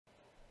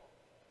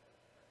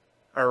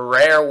A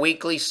rare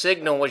weekly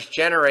signal was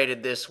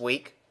generated this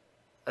week,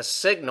 a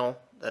signal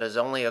that has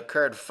only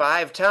occurred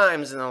 5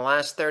 times in the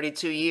last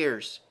 32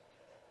 years.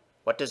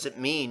 What does it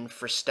mean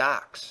for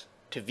stocks?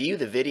 To view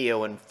the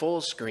video in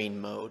full screen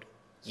mode,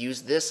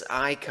 use this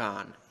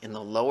icon in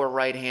the lower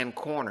right-hand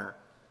corner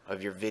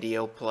of your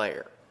video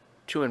player.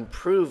 To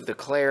improve the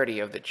clarity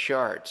of the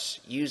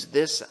charts, use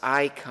this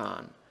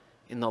icon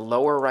in the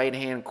lower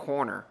right-hand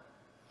corner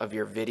of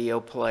your video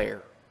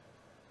player.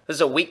 This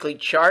is a weekly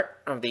chart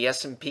of the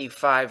S&P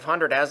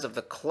 500 as of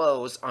the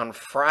close on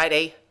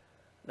Friday,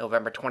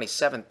 November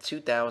 27th,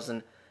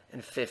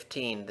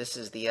 2015. This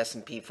is the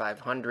S&P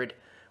 500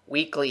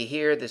 weekly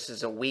here. This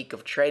is a week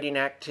of trading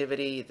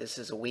activity. This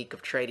is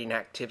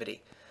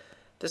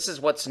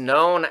what's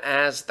known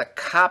as the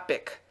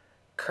Coppock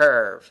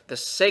curve. The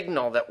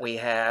signal that we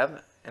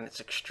have, and it's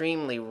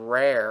extremely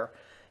rare,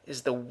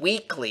 is the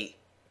weekly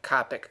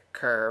Coppock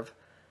curve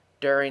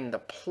during the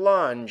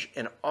plunge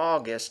in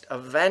August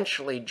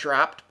eventually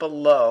dropped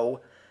below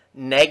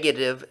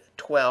negative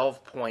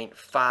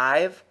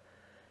 12.5.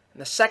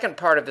 And the second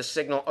part of the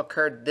signal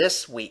occurred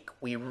this week.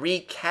 We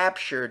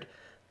recaptured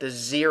the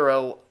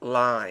zero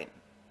line.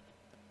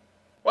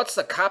 What's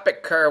the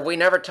Coppock curve? We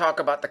never talk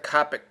about the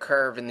Coppock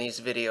curve in these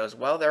videos.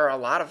 Well, there are a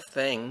lot of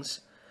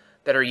things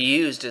that are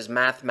used as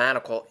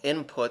mathematical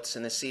inputs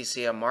in the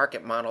CCM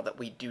market model that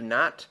we do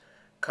not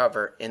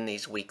cover in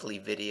these weekly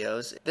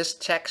videos. This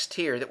text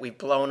here that we've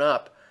blown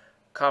up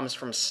comes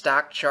from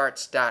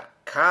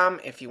stockcharts.com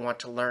if you want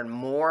to learn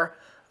more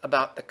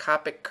about the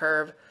Coppock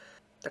curve.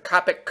 The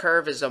Coppock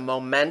curve is a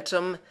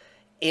momentum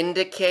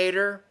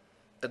indicator.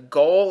 The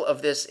goal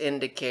of this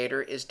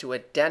indicator is to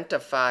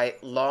identify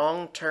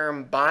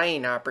long-term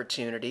buying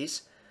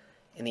opportunities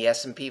in the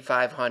S&P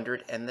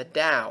 500 and the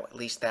Dow. At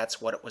least that's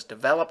what it was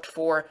developed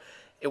for.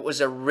 It was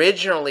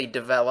originally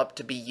developed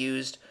to be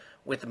used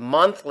with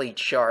monthly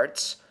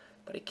charts,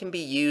 but it can be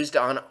used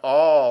on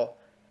all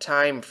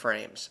time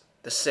frames.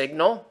 The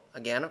signal,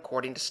 again,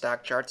 according to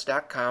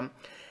stockcharts.com,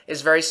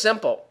 is very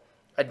simple.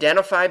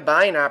 Identify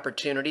buying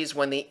opportunities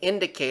when the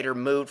indicator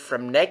moved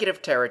from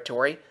negative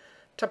territory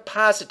to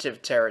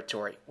positive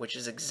territory, which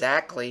is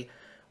exactly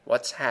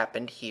what's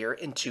happened here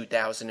in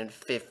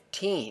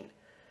 2015.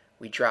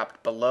 We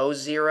dropped below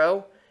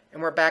zero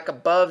and we're back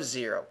above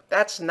zero.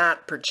 That's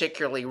not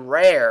particularly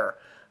rare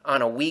on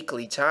a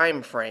weekly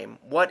time frame.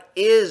 What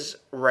is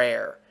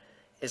rare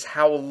is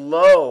how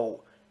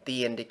low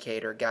the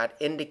indicator got,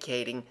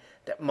 indicating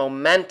that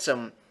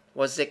momentum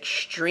was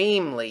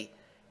extremely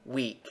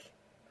weak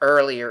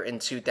earlier in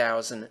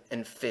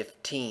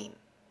 2015.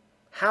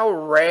 How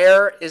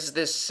rare is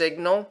this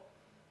signal,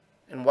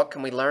 and what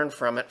can we learn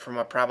from it from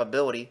a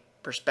probability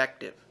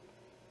perspective?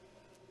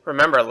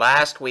 Remember,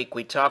 last week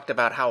we talked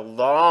about how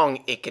long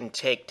it can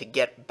take to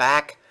get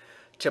back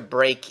to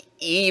break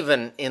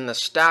even in the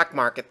stock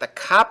market. The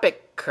Coppock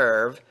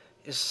curve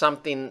is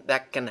something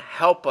that can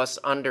help us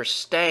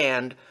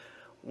understand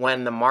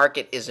when the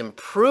market is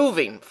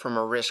improving from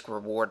a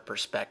risk-reward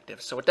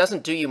perspective. So it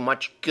doesn't do you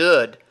much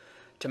good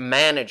to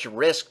manage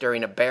risk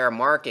during a bear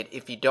market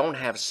if you don't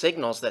have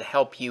signals that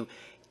help you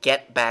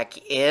get back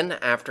in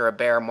after a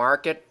bear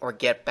market or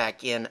get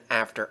back in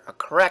after a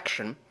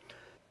correction.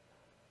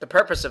 The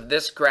purpose of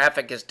this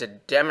graphic is to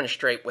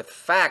demonstrate with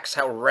facts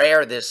how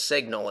rare this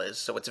signal is.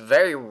 So it's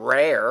very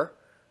rare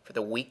for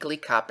the weekly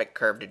Coppock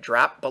curve to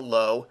drop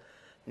below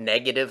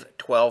negative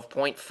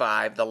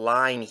 12.5. The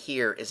line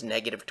here is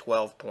negative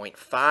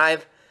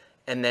 12.5,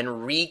 and then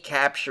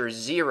recapture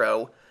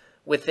zero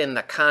within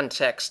the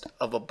context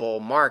of a bull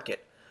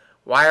market.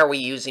 Why are we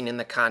using in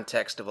the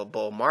context of a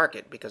bull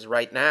market? Because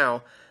right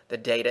now the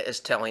data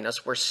is telling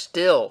us we're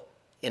still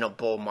in a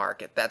bull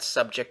market. That's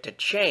subject to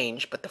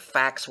change, but the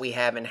facts we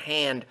have in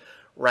hand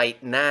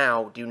right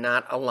now do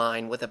not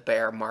align with a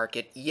bear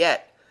market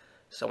yet.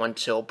 So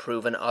until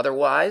proven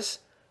otherwise,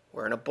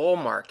 we're in a bull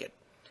market.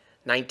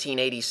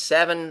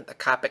 1987, the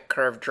Coppock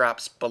curve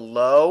drops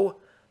below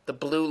the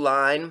blue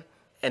line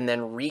and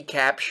then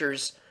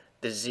recaptures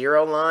the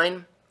zero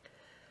line.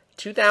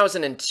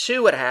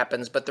 2002 it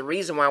happens, but the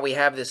reason why we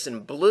have this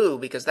in blue,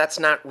 because that's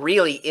not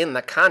really in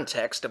the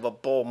context of a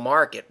bull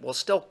market. We'll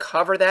still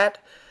cover that,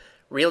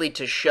 really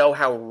to show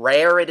how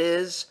rare it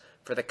is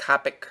for the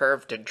Coppock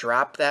curve to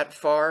drop that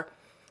far.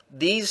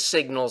 These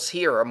signals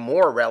here are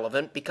more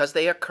relevant because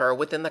they occur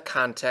within the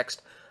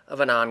context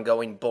of an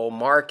ongoing bull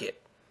market.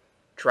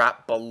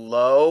 Drop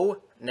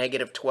below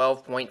negative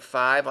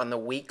 12.5 on the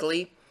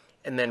weekly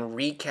and then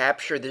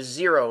recapture the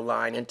zero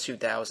line in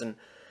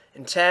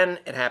 2010.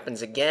 It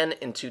happens again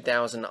in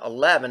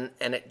 2011,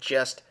 and it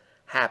just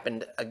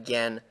happened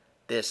again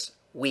this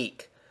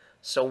week.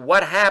 So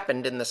what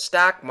happened in the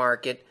stock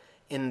market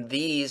in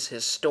these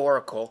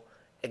historical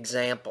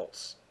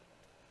examples?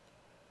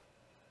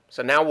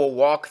 So now we'll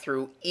walk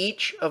through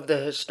each of the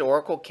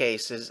historical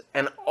cases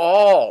and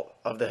all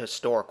of the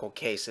historical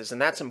cases.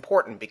 And that's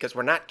important because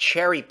we're not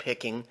cherry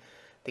picking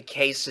the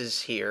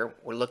cases here.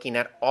 We're looking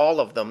at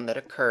all of them that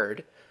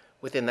occurred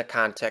within the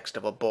context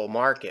of a bull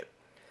market.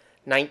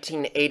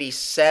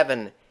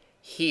 1987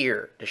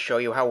 here to show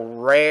you how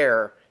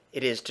rare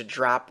it is to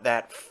drop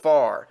that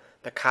far.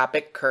 The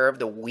Copic curve,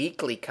 the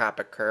weekly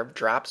Copic curve,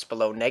 drops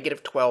below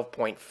negative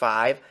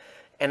 12.5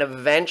 and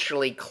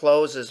eventually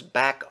closes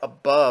back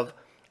above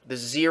the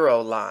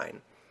zero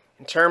line.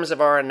 In terms of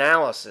our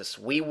analysis,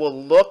 we will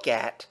look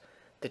at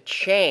the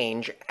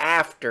change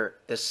after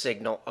the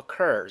signal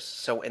occurs.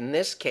 So in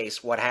this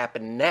case, what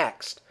happened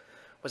next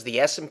was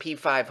the S&P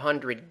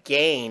 500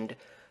 gained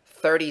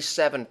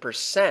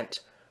 37%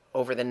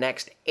 over the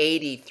next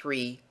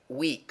 83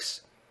 weeks.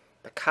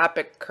 The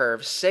Copic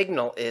curve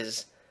signal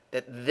is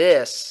that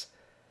this,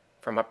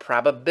 from a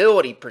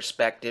probability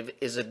perspective,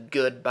 is a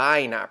good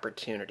buying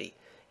opportunity.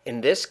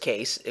 In this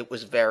case, it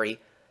was very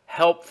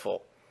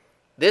helpful.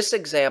 This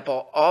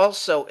example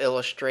also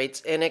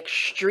illustrates an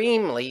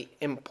extremely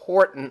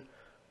important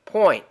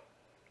point.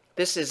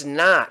 This is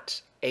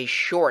not a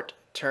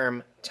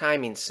short-term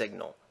timing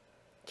signal.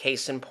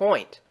 Case in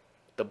point,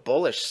 the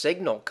bullish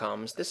signal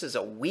comes. This is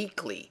a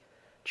weekly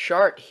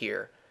chart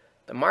here.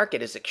 The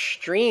market is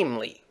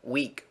extremely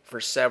weak for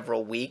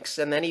several weeks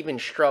and then even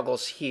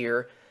struggles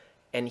here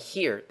and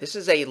here. This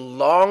is a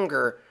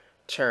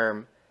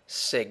longer-term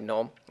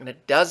signal, and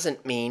it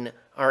doesn't mean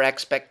our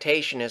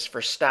expectation is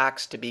for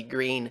stocks to be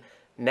green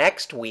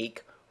next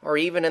week or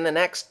even in the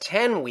next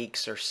 10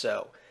 weeks or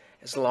so.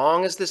 As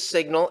long as the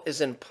signal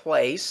is in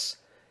place,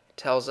 it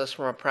tells us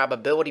from a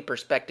probability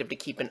perspective to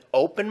keep an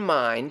open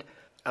mind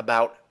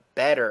about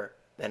better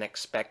than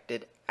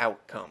expected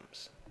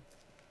outcomes.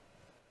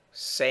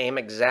 Same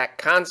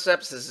exact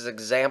concepts. This is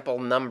example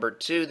number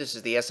 2. This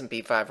is the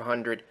S&P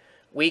 500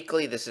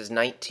 weekly. This is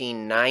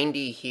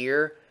 1990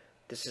 here.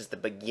 This is the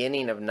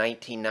beginning of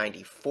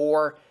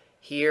 1994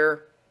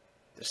 here.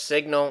 The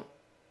signal,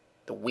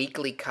 the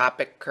weekly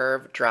Copic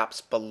curve,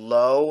 drops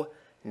below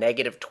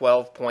negative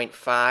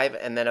 12.5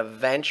 and then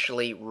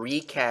eventually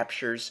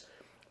recaptures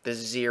the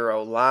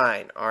zero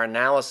line. Our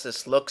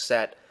analysis looks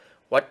at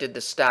what did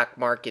the stock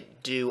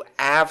market do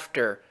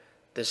after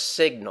the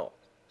signal.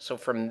 So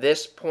from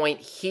this point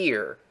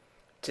here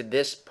to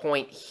this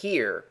point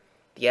here,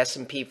 the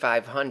S&P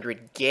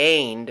 500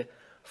 gained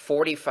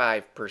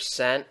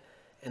 45%,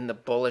 and the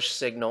bullish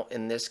signal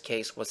in this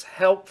case was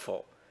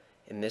helpful.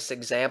 In this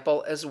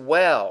example as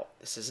well,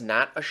 this is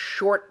not a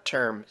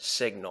short-term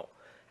signal.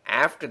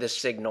 After the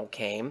signal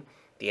came,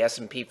 the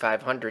S&P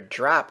 500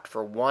 dropped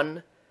for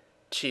 1,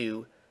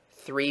 2,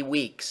 3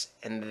 weeks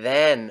and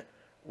then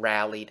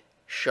rallied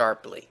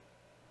sharply.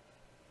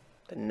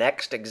 The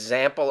next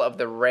example of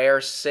the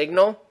rare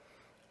signal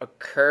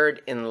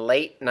occurred in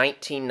late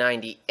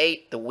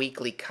 1998. The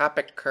weekly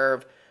Copic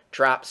curve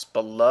drops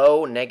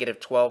below negative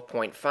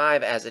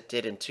 12.5 as it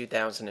did in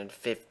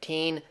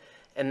 2015,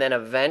 and then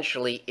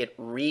eventually it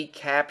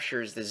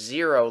recaptures the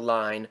zero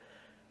line,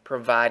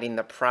 providing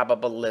the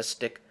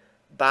probabilistic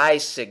buy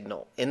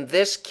signal. In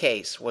this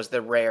case, was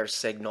the rare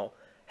signal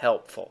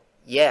helpful?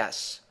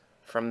 Yes.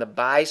 From the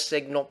buy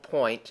signal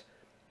point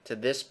to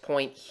this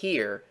point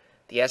here,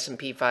 the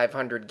S&P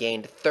 500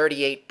 gained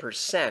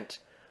 38%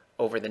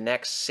 over the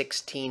next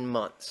 16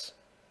 months.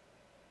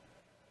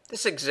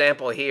 This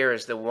example here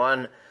is the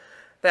one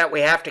that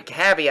we have to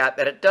caveat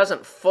that it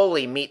doesn't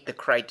fully meet the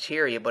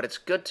criteria, but it's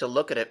good to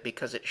look at it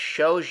because it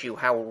shows you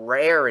how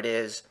rare it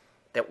is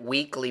that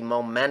weekly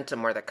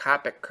momentum or the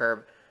Copic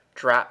curve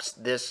drops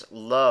this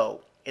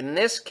low. In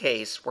this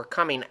case, we're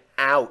coming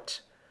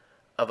out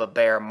of a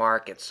bear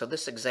market, so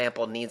this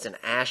example needs an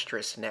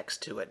asterisk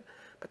next to it.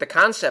 But the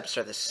concepts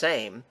are the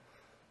same.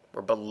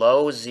 We're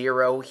below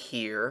zero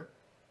here.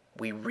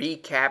 We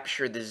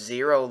recapture the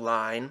zero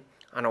line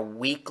on a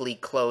weekly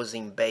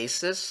closing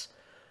basis.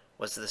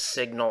 Was the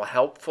signal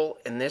helpful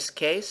in this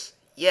case?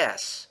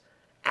 Yes.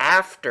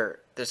 After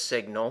the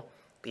signal,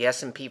 the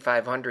S&P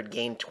 500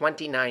 gained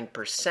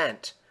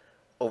 29%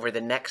 over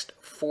the next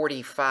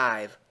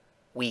 45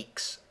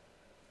 weeks.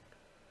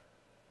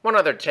 One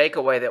other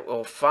takeaway that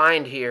we'll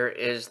find here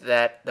is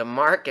that the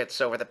markets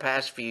over the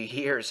past few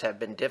years have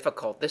been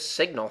difficult. This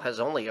signal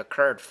has only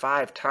occurred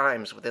 5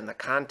 times within the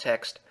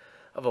context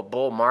of a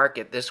bull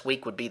market. This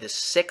week would be the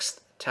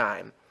 6th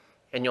time.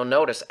 And you'll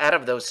notice out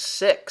of those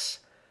 6,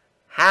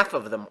 half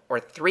of them,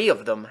 or 3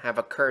 of them, have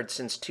occurred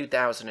since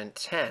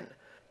 2010.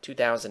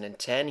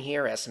 2010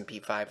 here, S&P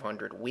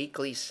 500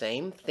 weekly,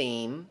 same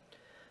theme.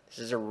 This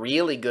is a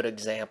really good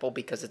example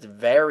because it's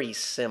very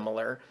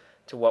similar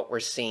to what we're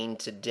seeing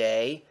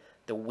today.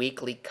 The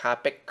weekly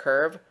Copic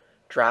curve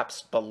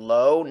drops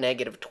below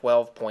negative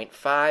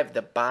 12.5.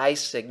 The buy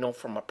signal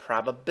from a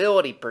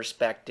probability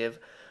perspective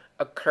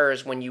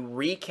occurs when you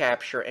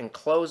recapture and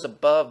close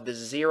above the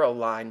zero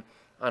line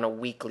on a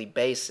weekly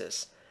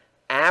basis.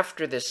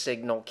 After this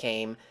signal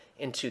came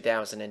in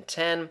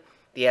 2010,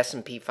 the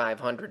S&P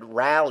 500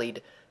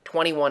 rallied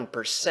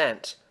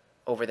 21%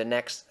 over the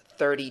next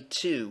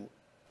 32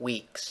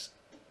 weeks.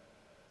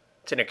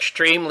 It's an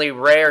extremely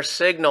rare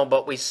signal,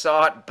 but we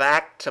saw it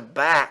back to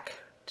back.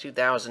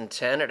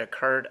 2010, it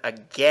occurred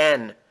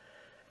again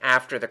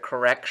after the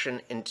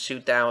correction in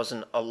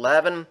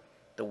 2011.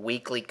 The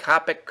weekly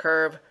Copic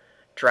curve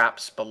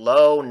drops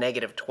below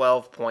negative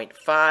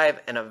 12.5,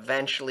 and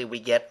eventually we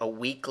get a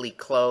weekly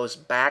close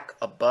back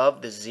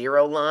above the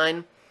zero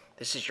line.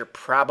 This is your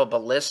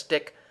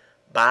probabilistic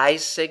buy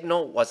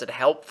signal. Was it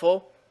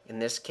helpful? In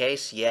this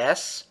case,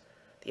 yes.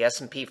 The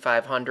S&P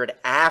 500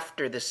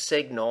 after the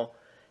signal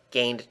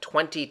gained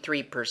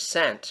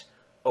 23%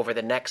 over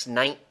the next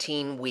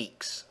 19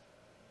 weeks.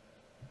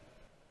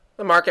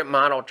 The market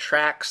model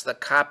tracks the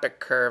Kopik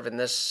curve in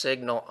this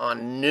signal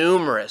on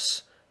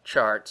numerous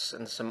charts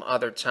and some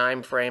other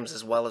time frames,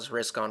 as well as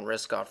risk-on,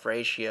 risk-off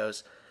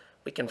ratios.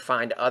 We can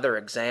find other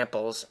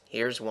examples.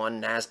 Here's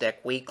one, NASDAQ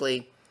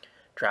weekly,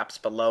 drops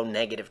below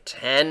negative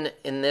 10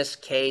 in this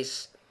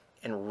case,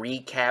 and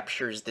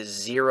recaptures the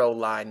zero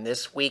line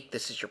this week.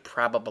 This is your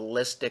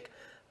probabilistic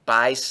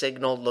buy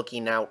signal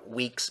looking out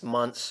weeks,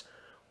 months,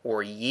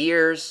 or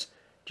years.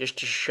 Just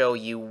to show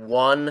you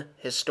one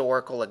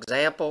historical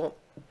example,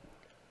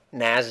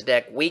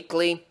 NASDAQ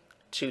weekly,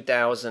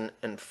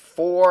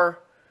 2004.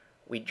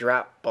 We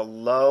dropped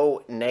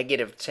below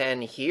negative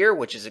 10 here,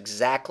 which is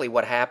exactly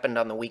what happened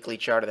on the weekly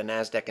chart of the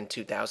NASDAQ in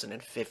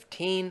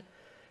 2015.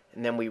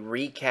 And then we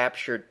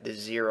recaptured the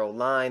zero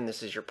line.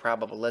 This is your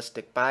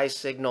probabilistic buy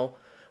signal.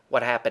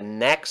 What happened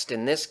next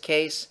in this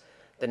case?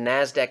 The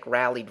NASDAQ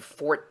rallied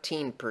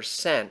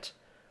 14%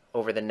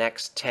 over the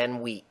next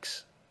 10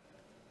 weeks.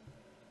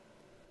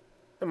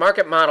 The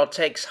market model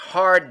takes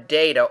hard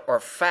data or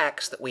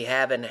facts that we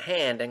have in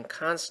hand and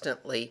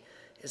constantly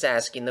is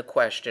asking the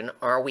question,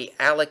 are we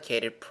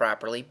allocated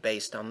properly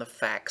based on the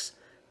facts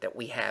that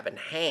we have in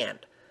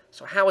hand?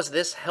 So how is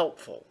this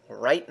helpful?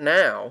 Right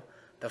now,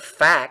 the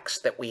facts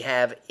that we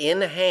have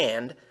in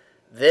hand,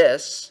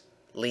 this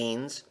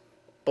leans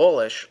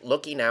bullish,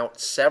 looking out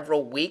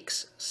several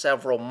weeks,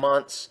 several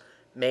months,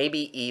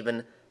 maybe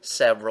even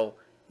several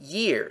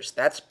years.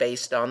 That's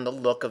based on the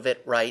look of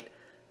it right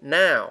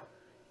now.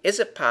 Is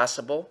it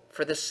possible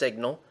for the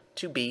signal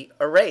to be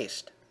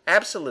erased?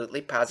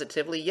 Absolutely,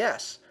 positively,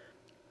 yes.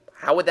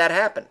 How would that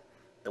happen?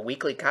 The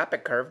weekly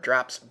Kopik curve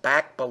drops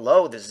back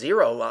below the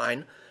zero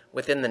line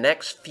within the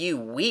next few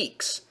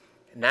weeks,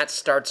 and that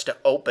starts to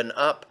open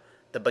up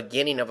the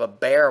beginning of a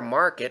bear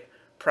market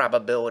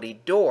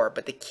probability door.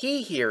 But the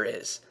key here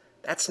is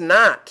that's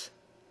not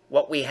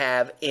what we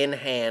have in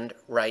hand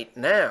right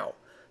now.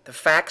 The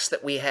facts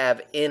that we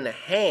have in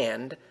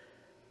hand,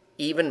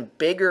 even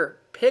bigger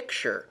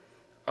picture,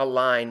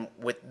 align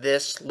with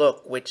this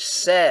look, which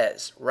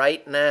says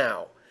right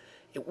now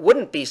it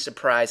wouldn't be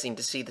surprising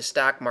to see the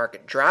stock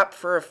market drop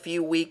for a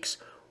few weeks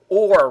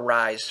or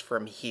rise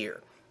from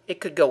here.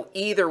 It could go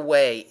either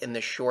way in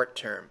the short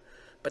term.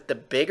 But the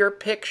bigger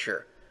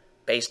picture,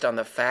 based on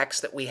the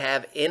facts that we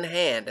have in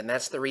hand, and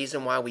that's the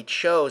reason why we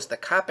chose the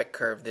Kopik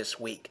curve this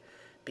week,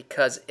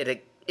 because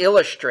it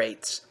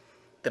illustrates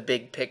the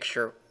big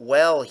picture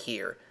well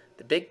here.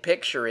 The big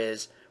picture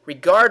is,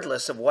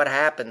 regardless of what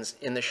happens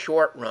in the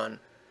short run,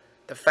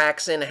 the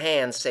facts in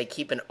hand say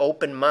keep an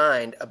open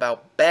mind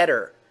about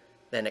better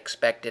than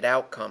expected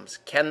outcomes.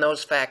 Can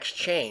those facts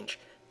change?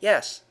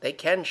 Yes, they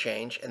can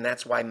change, and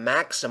that's why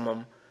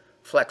maximum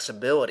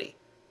flexibility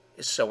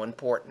is so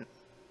important.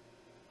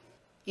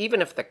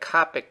 Even if the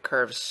Kopik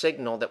curve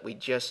signal that we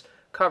just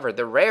covered,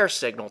 the rare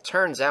signal,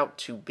 turns out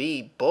to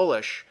be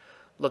bullish,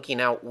 looking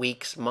out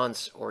weeks,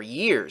 months, or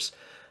years,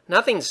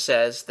 nothing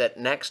says that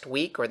next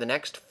week or the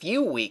next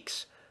few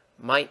weeks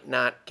might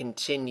not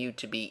continue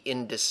to be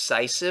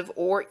indecisive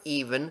or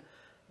even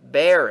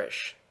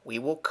bearish. We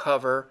will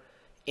cover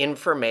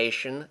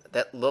information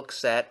that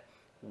looks at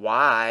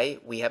why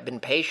we have been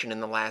patient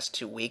in the last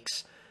 2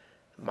 weeks.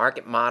 The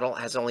market model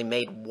has only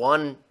made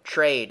one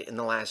trade in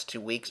the last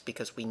 2 weeks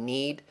because we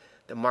need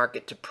the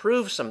market to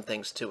prove some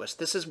things to us.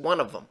 This is one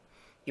of them.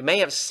 You may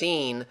have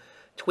seen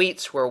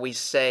tweets where we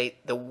say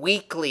the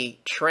weekly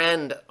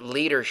trend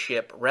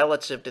leadership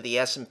relative to the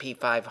S&P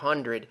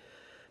 500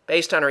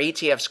 based on our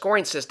ETF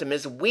scoring system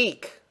is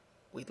weak.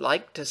 We'd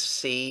like to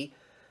see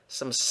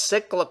some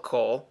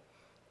cyclical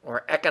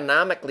or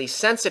economically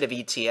sensitive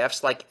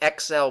ETFs like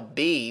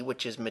XLB,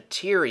 which is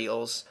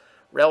materials,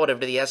 relative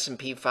to the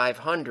S&P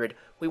 500.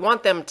 We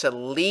want them to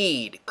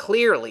lead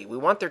clearly. We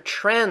want their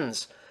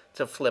trends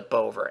to flip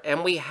over.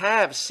 And we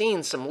have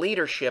seen some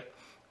leadership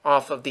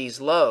off of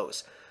these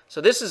lows. So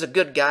this is a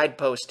good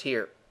guidepost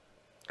here.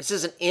 This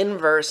is an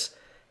inverse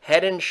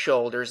head and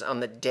shoulders on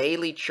the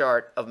daily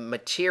chart of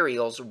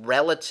materials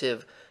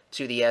relative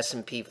to the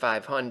S&P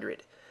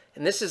 500.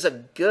 And this is a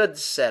good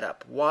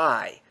setup.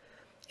 Why?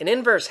 An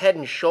inverse head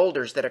and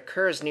shoulders that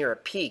occurs near a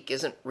peak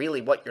isn't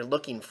really what you're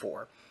looking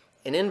for.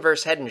 An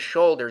inverse head and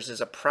shoulders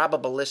is a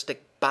probabilistic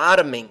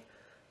bottoming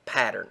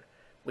pattern,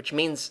 which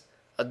means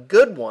a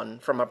good one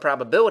from a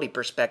probability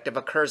perspective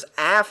occurs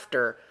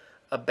after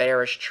a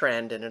bearish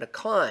trend and a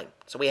decline.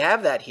 So we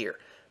have that here.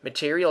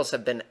 Materials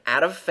have been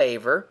out of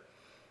favor,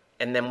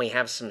 and then we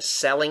have some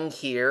selling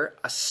here,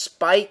 a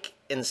spike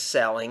in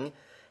selling,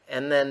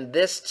 and then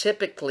this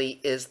typically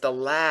is the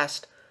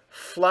last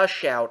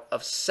flush out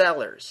of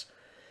sellers.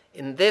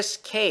 In this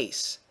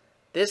case,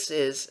 this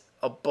is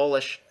a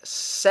bullish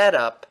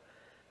setup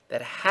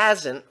that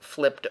hasn't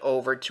flipped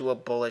over to a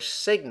bullish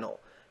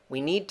signal.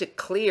 We need to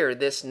clear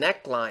this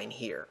neckline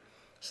here.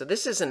 So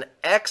this is an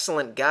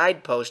excellent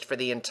guidepost for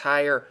the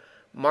entire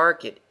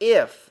market.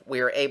 If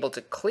we are able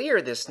to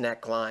clear this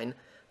neckline,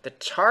 the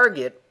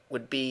target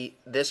would be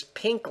this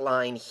pink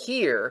line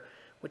here,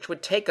 which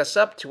would take us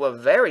up to a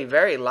very,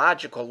 very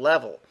logical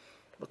level.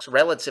 Looks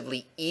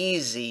relatively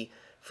easy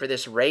for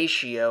this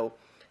ratio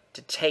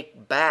to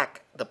take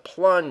back the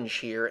plunge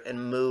here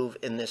and move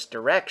in this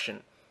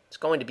direction. It's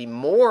going to be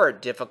more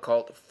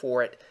difficult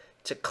for it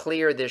to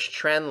clear this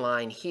trend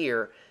line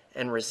here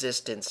and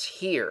resistance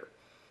here.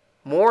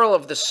 Moral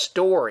of the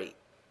story,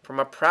 from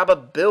a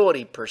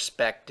probability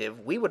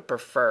perspective, we would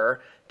prefer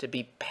to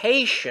be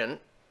patient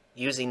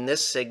using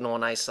this signal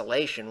in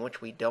isolation, which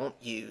we don't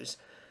use,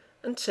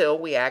 until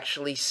we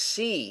actually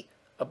see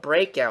a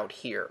breakout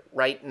here.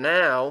 Right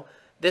now,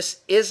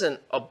 this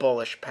isn't a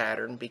bullish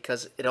pattern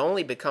because it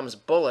only becomes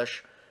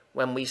bullish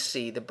when we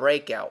see the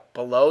breakout.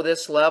 Below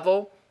this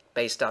level,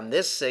 based on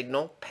this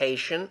signal,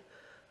 patient.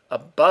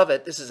 Above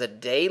it, this is a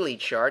daily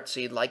chart, so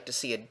you'd like to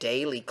see a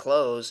daily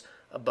close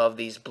above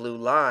these blue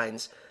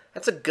lines.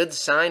 That's a good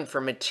sign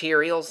for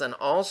materials and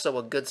also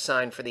a good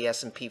sign for the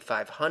S&P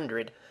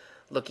 500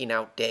 looking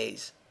out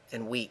days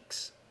and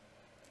weeks.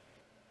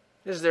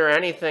 Is there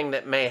anything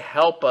that may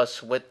help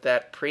us with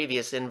that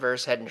previous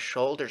inverse head and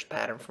shoulders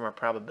pattern from a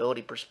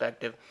probability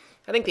perspective?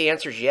 I think the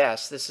answer is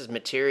yes. This is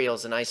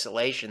materials in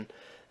isolation.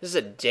 This is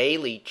a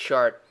daily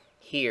chart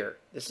here.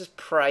 This is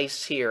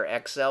price here,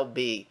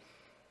 XLB.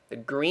 The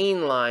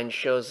green line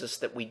shows us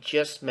that we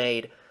just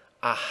made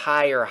a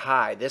higher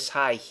high. This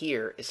high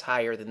here is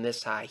higher than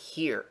this high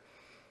here.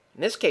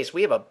 In this case,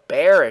 we have a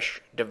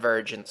bearish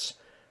divergence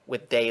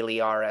with daily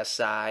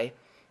RSI.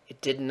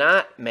 It did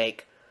not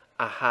make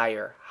a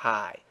higher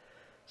high.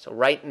 So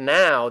right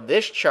now,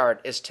 this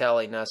chart is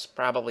telling us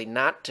probably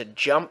not to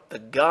jump the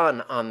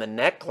gun on the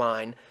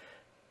neckline,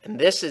 and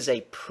this is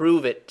a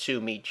prove it to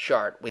me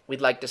chart.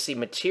 We'd like to see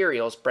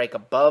materials break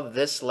above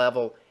this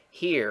level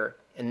here,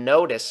 and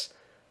notice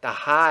the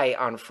high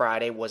on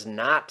Friday was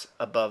not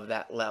above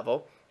that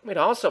level. We'd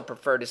also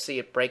prefer to see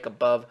it break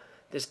above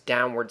this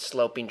downward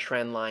sloping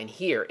trend line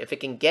here. If it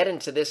can get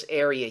into this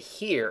area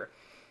here,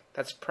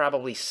 that's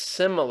probably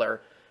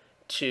similar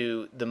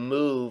to the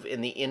move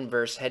in the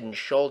inverse head and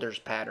shoulders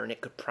pattern. It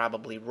could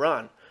probably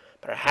run,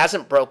 but it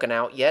hasn't broken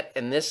out yet,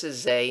 and this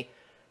is a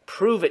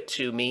prove it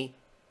to me,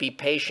 be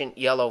patient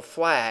yellow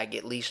flag,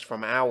 at least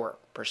from our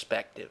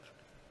perspective.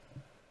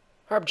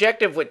 Our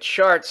objective with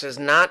charts is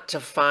not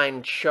to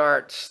find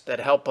charts that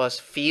help us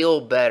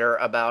feel better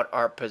about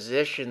our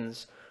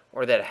positions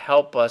or that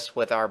help us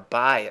with our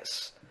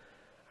bias.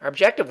 Our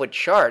objective with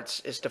charts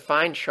is to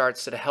find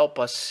charts that help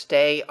us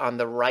stay on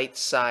the right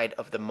side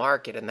of the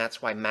market, and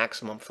that's why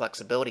maximum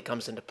flexibility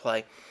comes into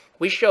play.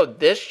 We showed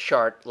this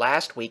chart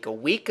last week, a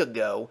week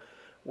ago,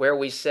 where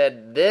we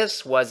said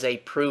this was a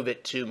prove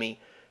it to me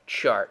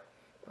chart.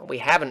 We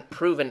haven't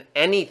proven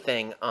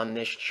anything on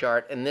this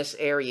chart, and this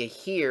area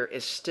here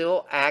is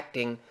still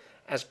acting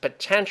as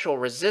potential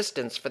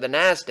resistance for the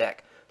NASDAQ.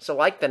 So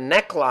like the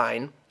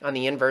neckline on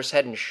the inverse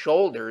head and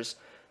shoulders,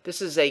 this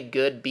is a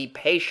good be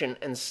patient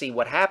and see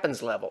what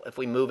happens level. If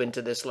we move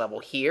into this level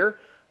here,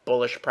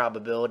 bullish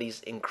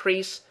probabilities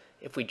increase.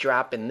 If we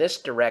drop in this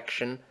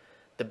direction,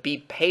 the be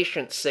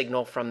patient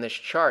signal from this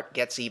chart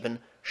gets even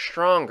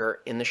stronger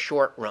in the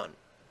short run.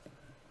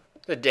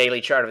 The daily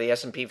chart of the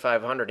S&P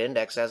 500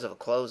 index as of the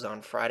close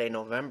on Friday,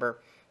 November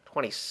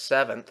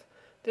 27th.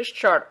 This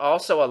chart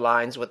also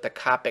aligns with the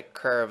Copic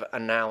curve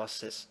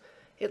analysis.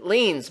 It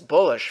leans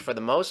bullish for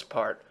the most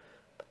part,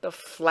 but the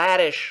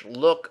flattish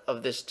look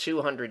of this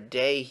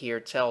 200-day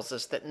here tells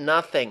us that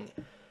nothing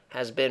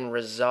has been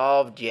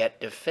resolved yet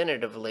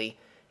definitively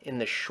in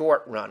the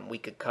short run. We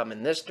could come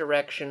in this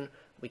direction,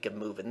 we could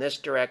move in this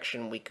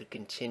direction, we could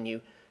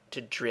continue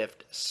to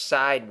drift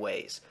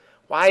sideways.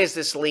 Why is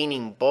this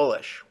leaning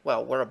bullish?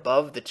 Well, we're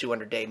above the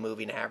 200-day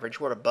moving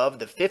average. We're above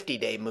the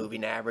 50-day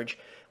moving average.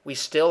 We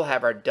still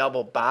have our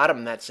double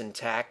bottom that's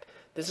intact.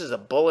 This is a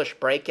bullish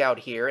breakout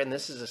here, and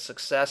this is a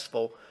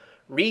successful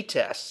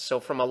retest. So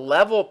from a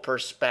level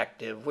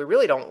perspective, we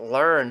really don't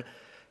learn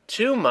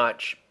too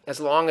much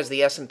as long as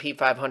the S&P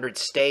 500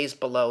 stays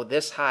below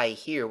this high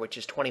here, which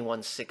is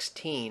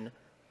 2116,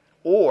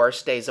 or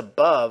stays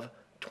above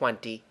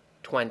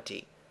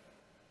 2020.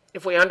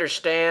 If we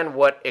understand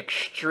what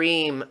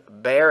extreme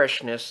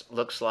bearishness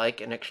looks like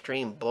and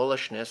extreme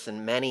bullishness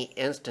in many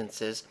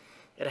instances,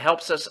 it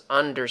helps us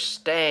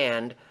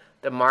understand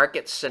the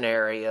market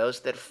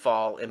scenarios that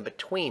fall in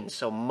between.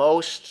 So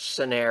most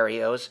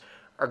scenarios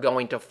are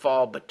going to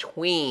fall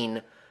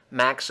between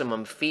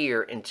maximum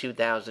fear in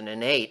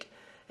 2008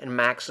 and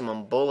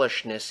maximum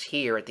bullishness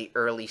here at the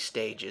early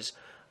stages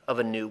of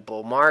a new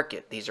bull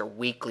market. These are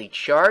weekly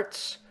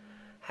charts.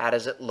 How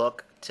does it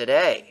look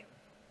today?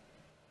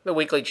 The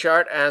weekly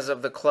chart as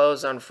of the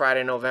close on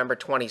Friday, November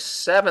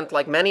 27th,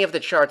 like many of the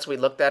charts we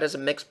looked at, is a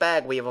mixed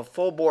bag. We have a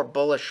full-bore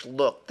bullish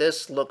look.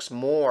 This looks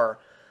more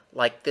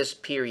like this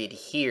period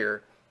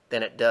here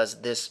than it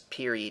does this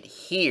period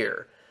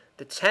here.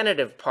 The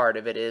tentative part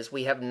of it is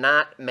we have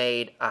not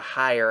made a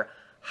higher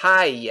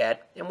high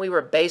yet, and we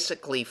were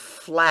basically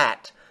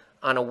flat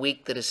on a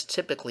week that is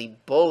typically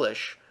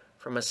bullish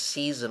from a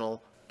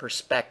seasonal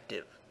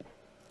perspective.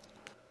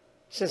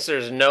 Since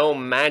there's no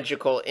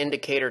magical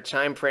indicator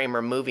time frame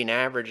or moving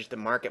average, the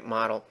market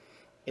model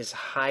is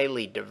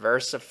highly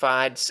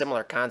diversified.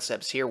 Similar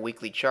concepts here,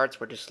 weekly charts.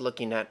 We're just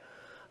looking at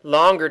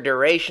longer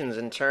durations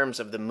in terms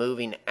of the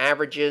moving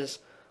averages.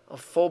 A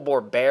full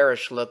bore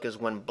bearish look is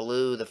when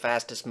blue, the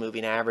fastest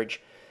moving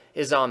average,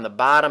 is on the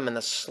bottom and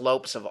the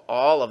slopes of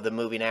all of the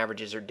moving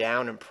averages are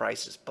down and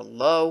prices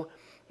below.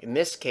 In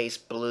this case,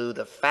 blue,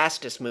 the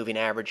fastest moving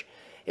average,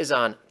 is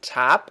on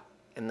top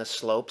and the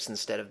slopes,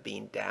 instead of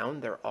being down,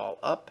 they're all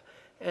up.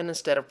 And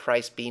instead of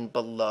price being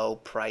below,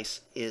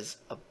 price is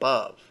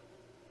above.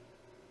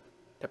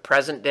 The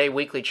present day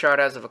weekly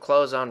chart as of a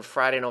close on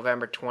Friday,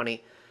 November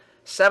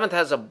 27th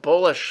has a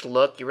bullish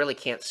look. You really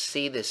can't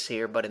see this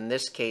here, but in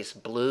this case,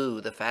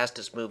 blue, the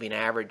fastest moving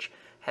average,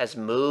 has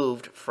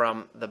moved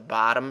from the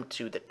bottom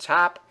to the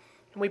top.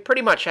 And we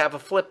pretty much have a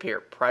flip here.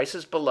 Price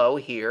is below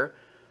here.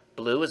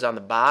 Blue is on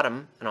the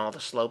bottom, and all the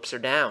slopes are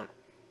down.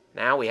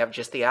 Now we have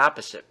just the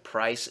opposite.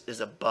 Price is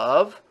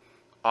above.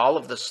 All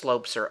of the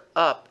slopes are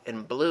up,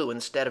 and blue,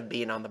 instead of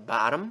being on the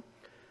bottom,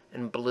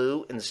 and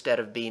blue, instead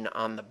of being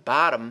on the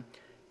bottom,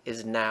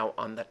 is now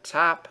on the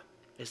top,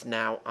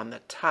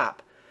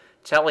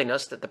 telling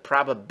us that the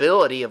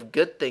probability of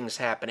good things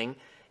happening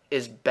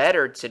is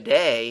better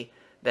today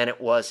than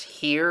it was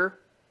here,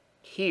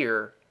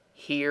 here,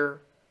 here,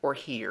 or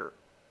here.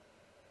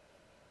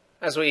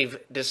 As we've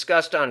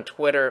discussed on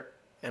Twitter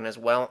and as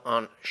well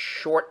on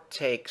Short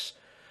Takes,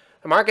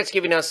 the market's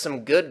giving us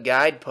some good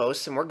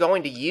guideposts, and we're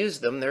going to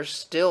use them. They're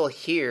still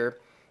here.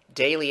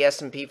 Daily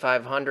S&P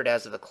 500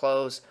 as of the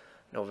close,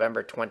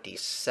 November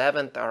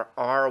 27th. Our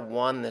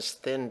R1, this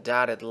thin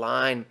dotted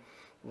line,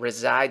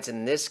 resides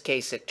in this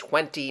case at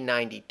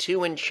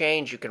 2092 and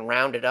change. You can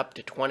round it up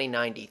to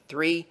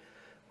 2093.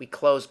 We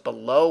closed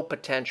below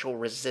potential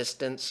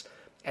resistance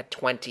at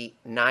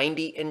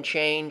 2090 and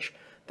change.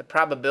 The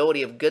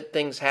probability of good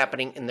things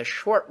happening in the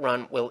short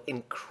run will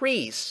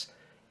increase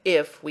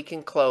if we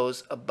can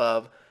close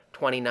above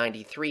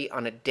 2093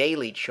 on a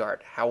daily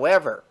chart.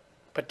 However,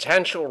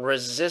 potential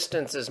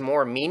resistance is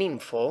more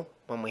meaningful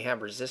when we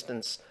have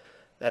resistance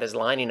that is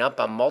lining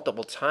up on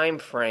multiple time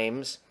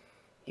frames.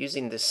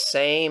 Using the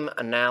same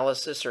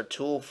analysis or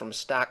tool from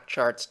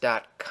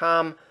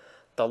stockcharts.com,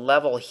 the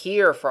level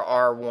here for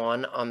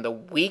R1 on the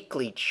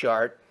weekly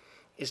chart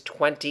is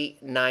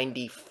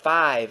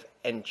 2095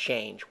 and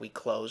change. We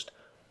closed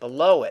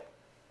below it.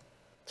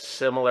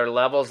 Similar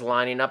levels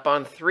lining up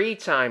on 3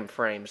 time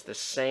frames. The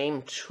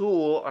same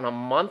tool on a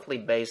monthly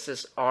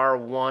basis,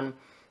 R1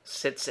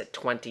 sits at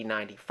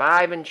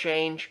 2095 and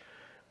change.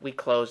 We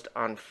closed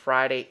on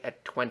Friday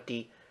at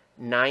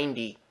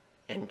 2090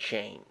 and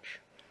change.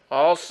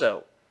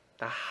 Also,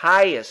 the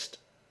highest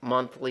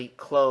monthly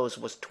close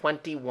was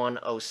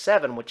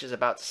 2107, which is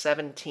about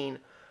 17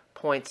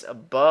 points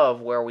above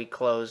where we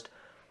closed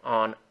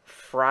on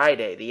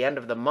Friday. The end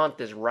of the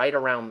month is right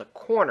around the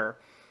corner,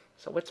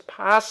 so it's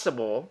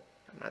possible,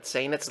 I'm not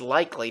saying it's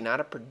likely, not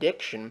a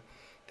prediction,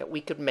 that we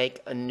could make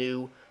a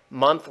new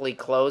monthly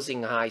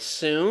closing high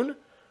soon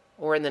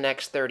or in the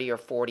next 30 or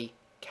 40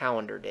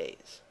 calendar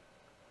days.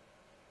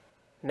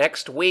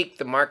 Next week,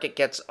 the market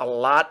gets a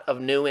lot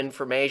of new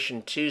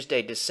information.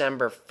 Tuesday,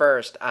 December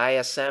 1st,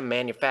 ISM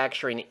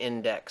Manufacturing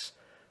Index,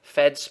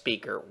 Fed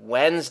speaker.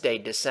 Wednesday,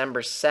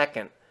 December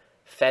 2nd,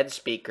 Fed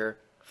speaker,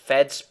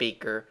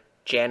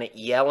 Janet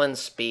Yellen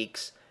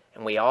speaks,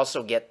 and we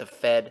also get the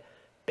Fed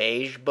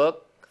Beige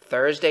Book.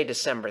 Thursday,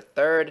 December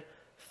 3rd,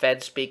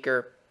 Fed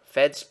speaker.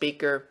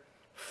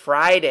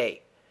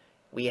 Friday,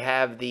 we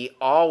have the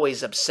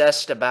always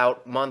obsessed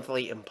about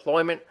monthly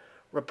employment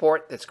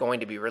report that's going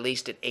to be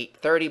released at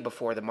 8:30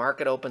 before the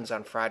market opens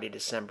on Friday,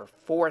 December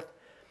 4th.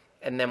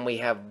 And then we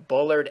have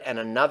Bullard and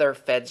another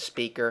Fed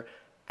speaker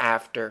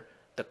after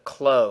the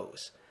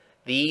close.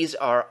 These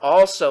are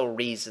also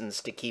reasons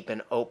to keep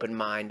an open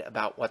mind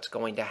about what's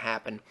going to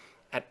happen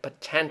at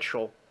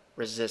potential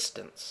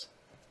resistance.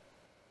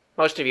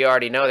 Most of you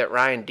already know that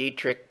Ryan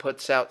Dietrich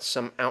puts out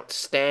some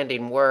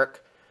outstanding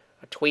work.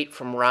 A tweet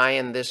from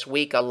Ryan this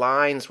week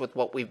aligns with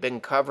what we've been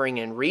covering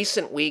in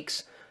recent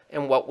weeks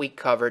and what we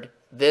covered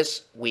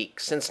this week.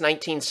 Since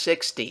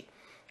 1960,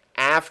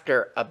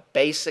 after a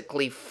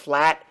basically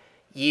flat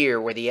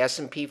year where the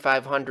S&P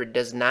 500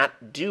 does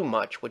not do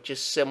much, which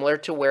is similar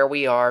to where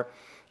we are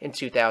in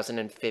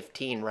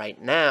 2015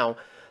 right now,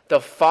 the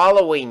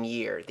following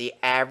year, the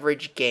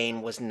average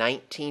gain was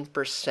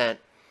 19%,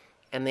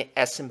 and the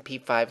S&P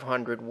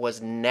 500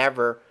 was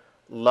never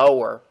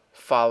lower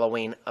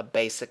following a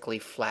basically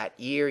flat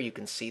year. You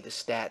can see the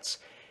stats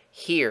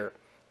here.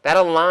 That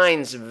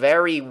aligns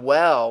very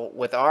well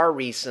with our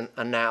recent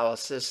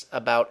analysis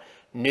about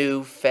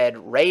new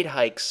Fed rate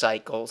hike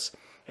cycles.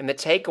 And the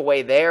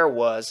takeaway there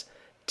was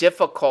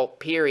difficult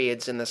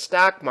periods in the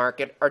stock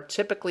market are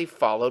typically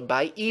followed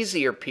by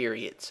easier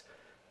periods.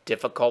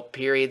 Difficult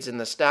periods in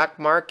the stock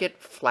market,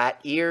 flat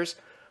years,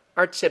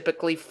 are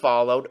typically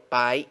followed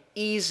by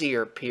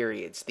easier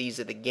periods. These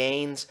are the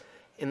gains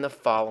in the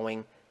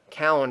following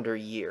calendar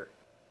year.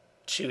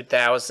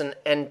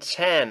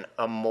 2010,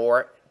 a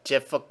more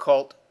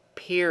difficult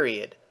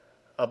period,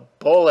 a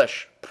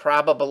bullish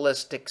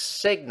probabilistic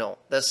signal,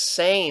 the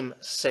same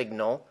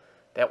signal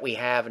that we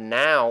have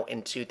now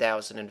in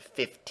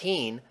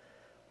 2015,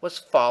 was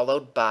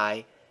followed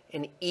by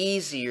an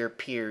easier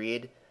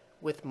period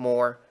with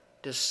more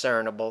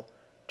discernible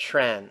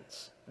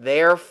trends.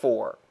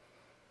 Therefore,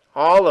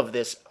 all of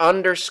this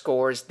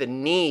underscores the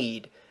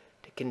need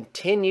to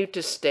continue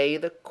to stay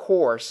the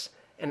course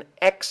and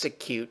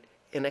execute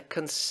in a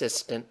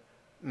consistent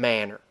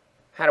manner.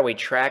 How do we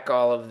track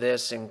all of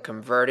this and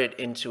convert it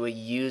into a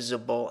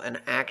usable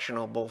and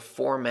actionable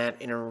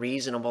format in a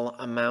reasonable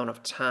amount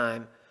of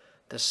time?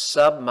 The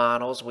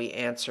submodels, we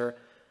answer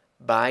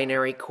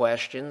binary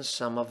questions,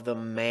 some of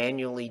them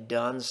manually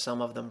done,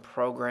 some of them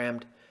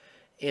programmed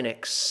in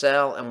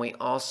Excel, and we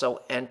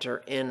also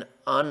enter in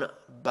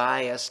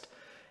unbiased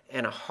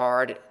and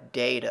hard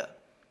data.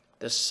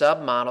 The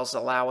submodels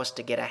allow us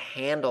to get a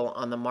handle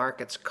on the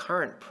market's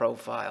current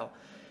profile,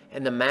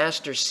 and the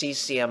master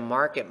CCM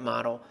market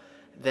model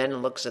then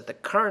looks at the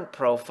current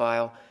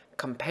profile,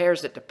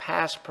 compares it to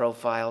past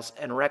profiles,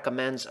 and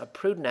recommends a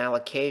prudent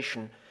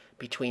allocation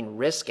between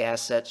risk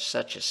assets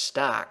such as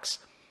stocks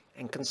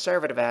and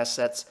conservative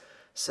assets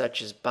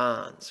such as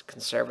bonds.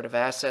 Conservative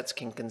assets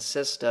can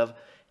consist of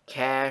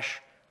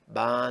cash,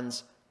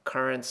 bonds,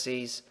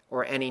 currencies,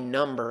 or any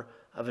number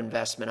of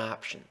investment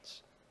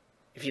options.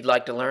 If you'd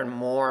like to learn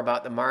more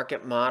about the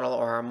market model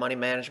or our money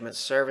management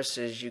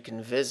services, you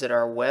can visit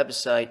our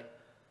website,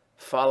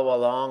 follow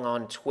along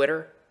on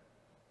Twitter,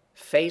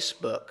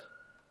 Facebook,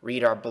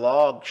 read our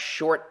blog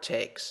short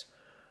takes,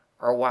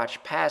 or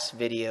watch past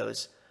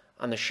videos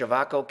on the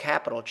Shavaco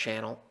Capital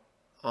channel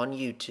on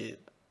YouTube.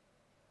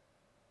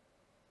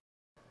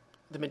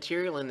 The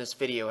material in this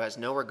video has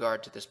no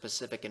regard to the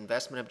specific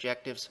investment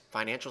objectives,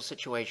 financial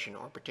situation,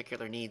 or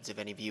particular needs of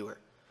any viewer.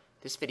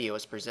 This video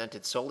is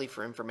presented solely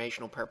for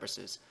informational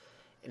purposes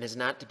and is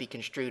not to be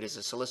construed as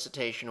a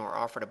solicitation or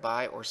offer to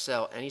buy or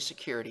sell any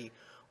security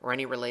or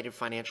any related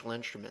financial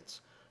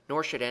instruments,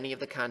 nor should any of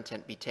the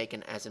content be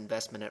taken as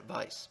investment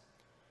advice.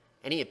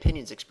 Any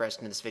opinions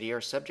expressed in this video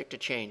are subject to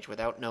change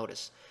without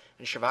notice,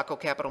 and Shavaco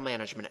Capital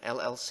Management,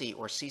 LLC,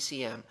 or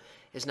CCM,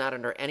 is not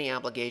under any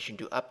obligation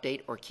to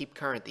update or keep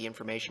current the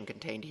information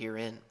contained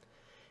herein.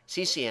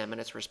 CCM and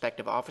its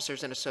respective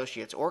officers and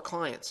associates or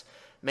clients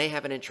may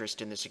have an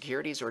interest in the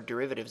securities or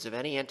derivatives of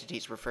any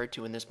entities referred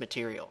to in this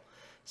material.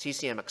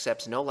 CCM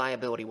accepts no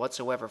liability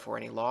whatsoever for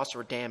any loss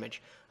or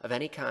damage of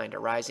any kind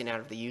arising out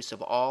of the use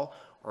of all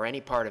or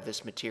any part of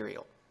this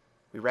material.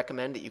 We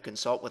recommend that you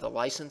consult with a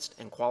licensed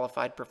and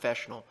qualified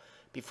professional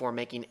before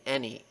making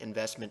any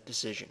investment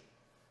decision.